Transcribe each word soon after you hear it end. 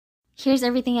Here's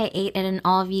everything I ate at an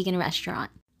all-vegan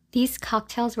restaurant. These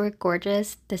cocktails were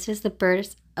gorgeous. This is the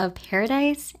Birds of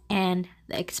Paradise and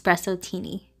the Espresso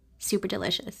Teeny. Super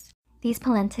delicious. These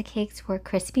polenta cakes were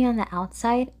crispy on the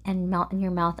outside and melt in your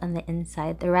mouth on the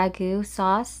inside. The ragu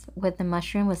sauce with the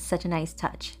mushroom was such a nice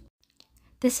touch.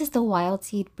 This is the wild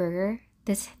seed burger.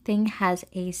 This thing has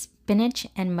a spinach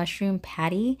and mushroom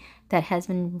patty that has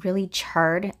been really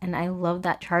charred, and I love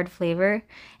that charred flavor.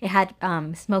 It had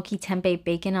smoky tempeh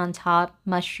bacon on top,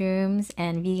 mushrooms,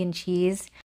 and vegan cheese.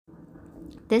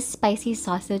 This spicy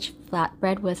sausage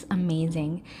flatbread was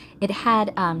amazing. It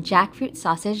had jackfruit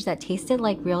sausage that tasted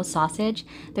like real sausage.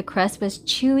 The crust was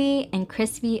chewy and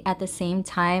crispy at the same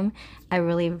time. I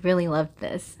really loved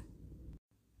this.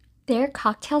 Their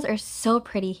cocktails are so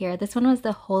pretty here. This one was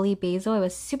the holy basil. It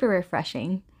was super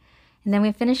refreshing. And then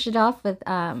we finished it off with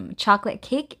chocolate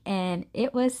cake, and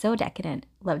it was so decadent.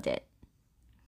 Loved it.